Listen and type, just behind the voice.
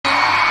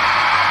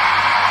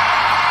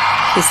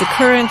He's the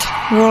current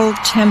world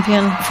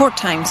champion, 4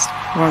 times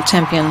world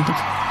champion,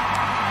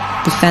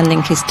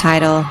 defending his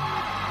title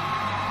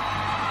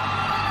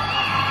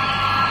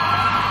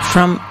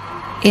from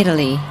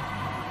Italy.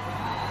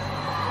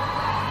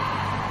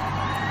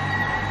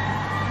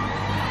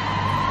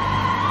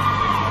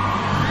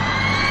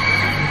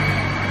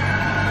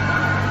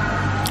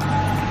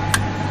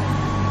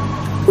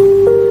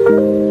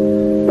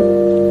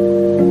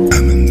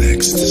 I'm in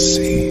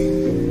ecstasy,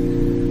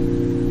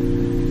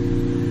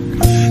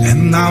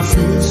 and I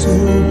feel so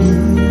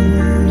blue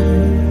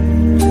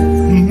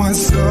in my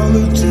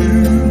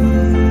solitude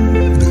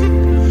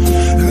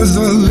as I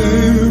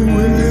lay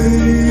awake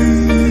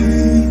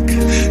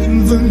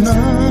in the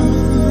night.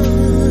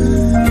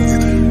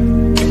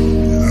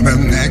 I'm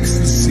in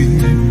ecstasy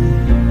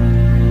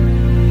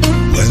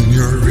when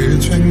you're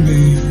reaching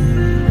me.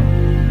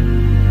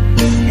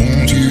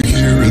 Won't you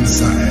hear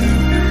inside?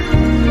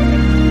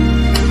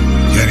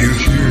 Can you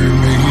hear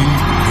me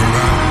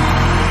cry?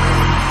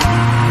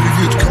 If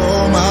you'd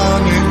call my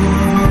name,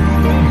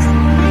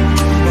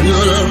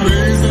 would I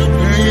raise the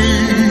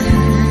pain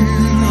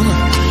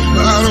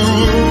right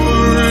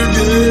over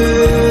again?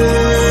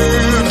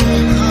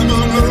 I'm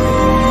alone,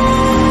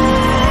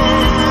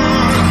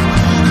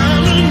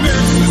 I'm in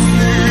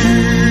ecstasy.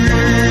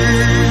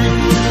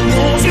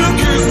 Won't you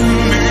kiss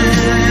me?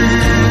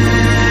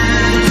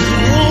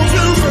 Won't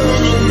you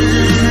hug me?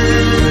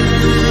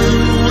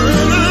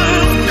 When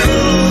I'm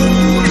gone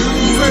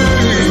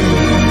away,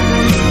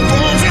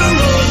 won't you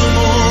love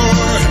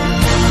more?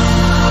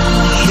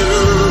 You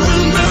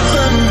will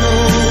never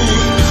know.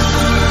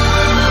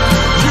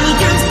 You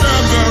can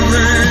stop the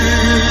rain.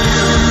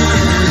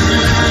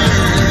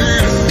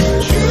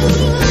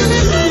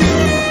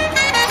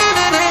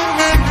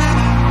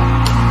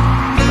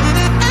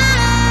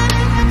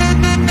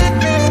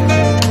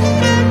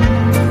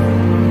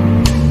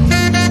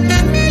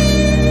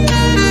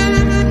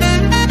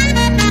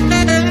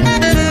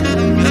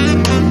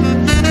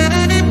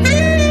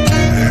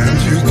 And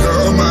you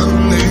call my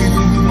name,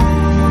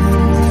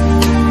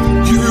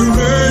 you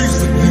raise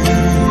the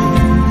pain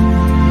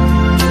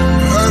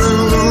right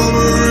all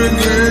over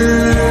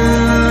again.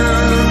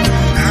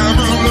 I'm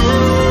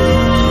alone,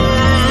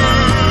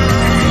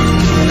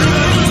 I'm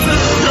a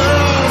sad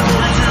girl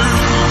for you.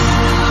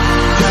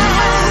 You're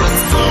a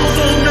soul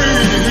for me.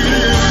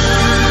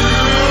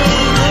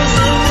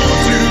 That's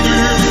what you do.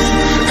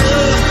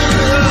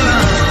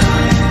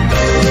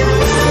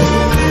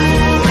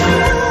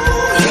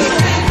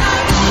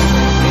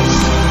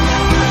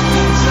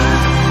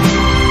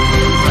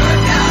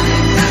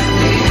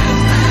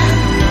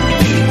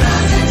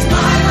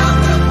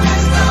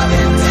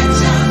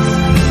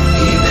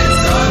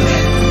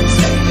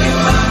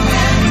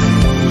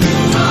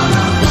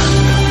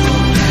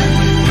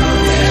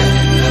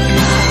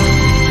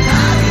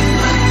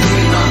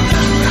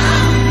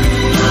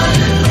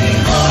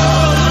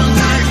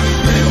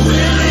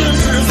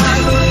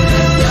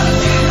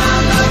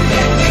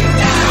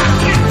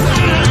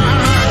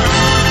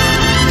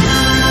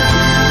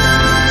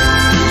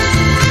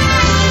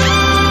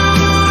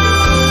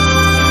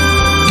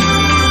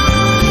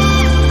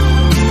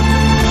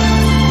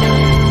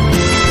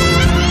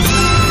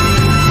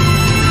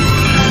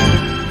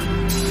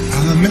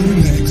 I'm in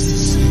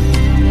ecstasy.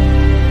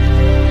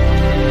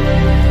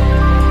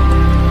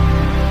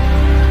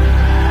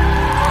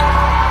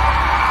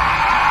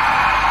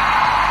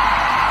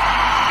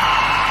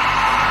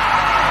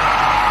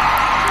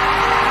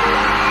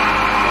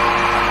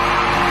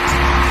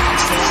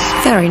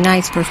 Very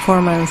nice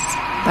performance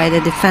by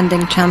the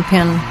defending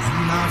champion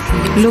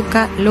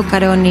Luca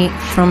Lucaroni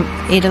from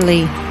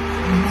Italy.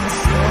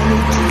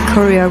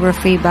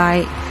 Choreography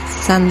by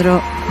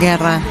Sandro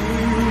Guerra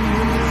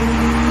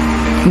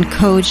and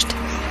coached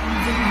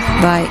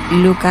by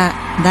Luca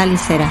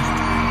Dalisera.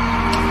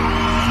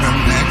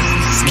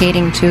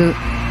 Skating to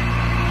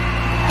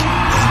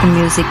the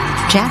music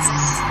Jazz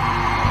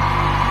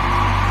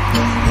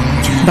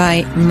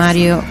by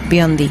Mario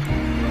Biondi.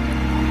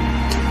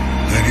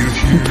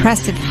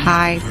 Impressive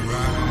height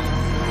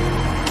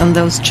on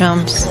those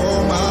jumps.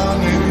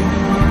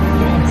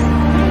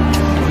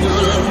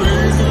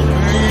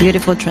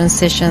 Beautiful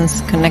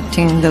transitions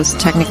connecting those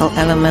technical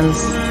elements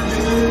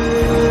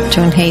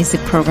to enhance the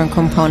program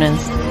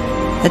components.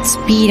 That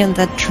speed and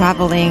that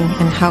traveling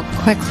and how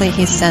quickly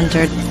he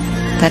centered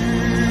that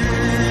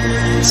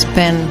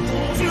spin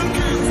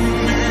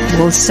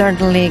will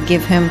certainly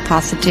give him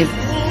positive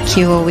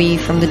QOE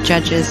from the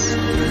judges.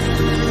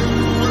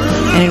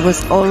 And it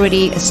was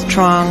already a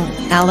strong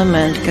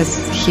element because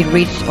he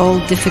reached all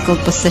difficult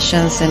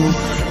positions and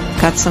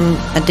got some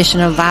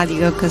additional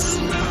value because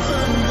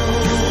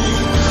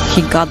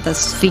he got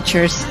those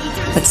features,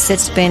 that sit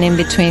spin in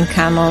between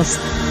camels,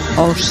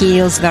 all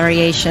heels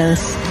variations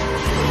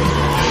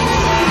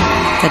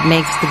that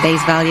makes the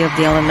base value of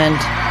the element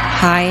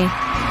high,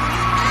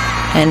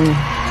 and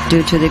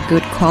due to the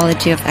good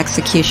quality of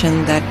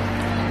execution, that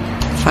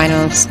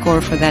final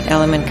score for that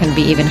element can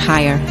be even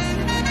higher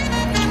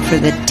for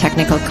the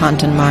technical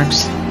content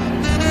marks.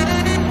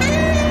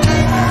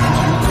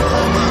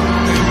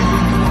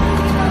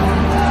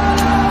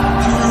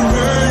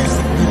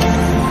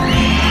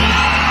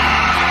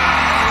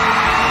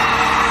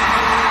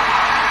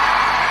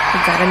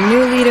 We've got a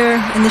new leader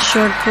in the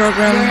short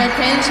program. Your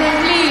attention,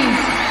 please.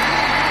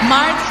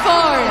 Marks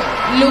for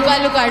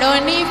Luca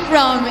Lucaroni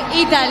from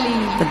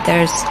Italy. But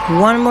there's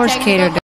one more skater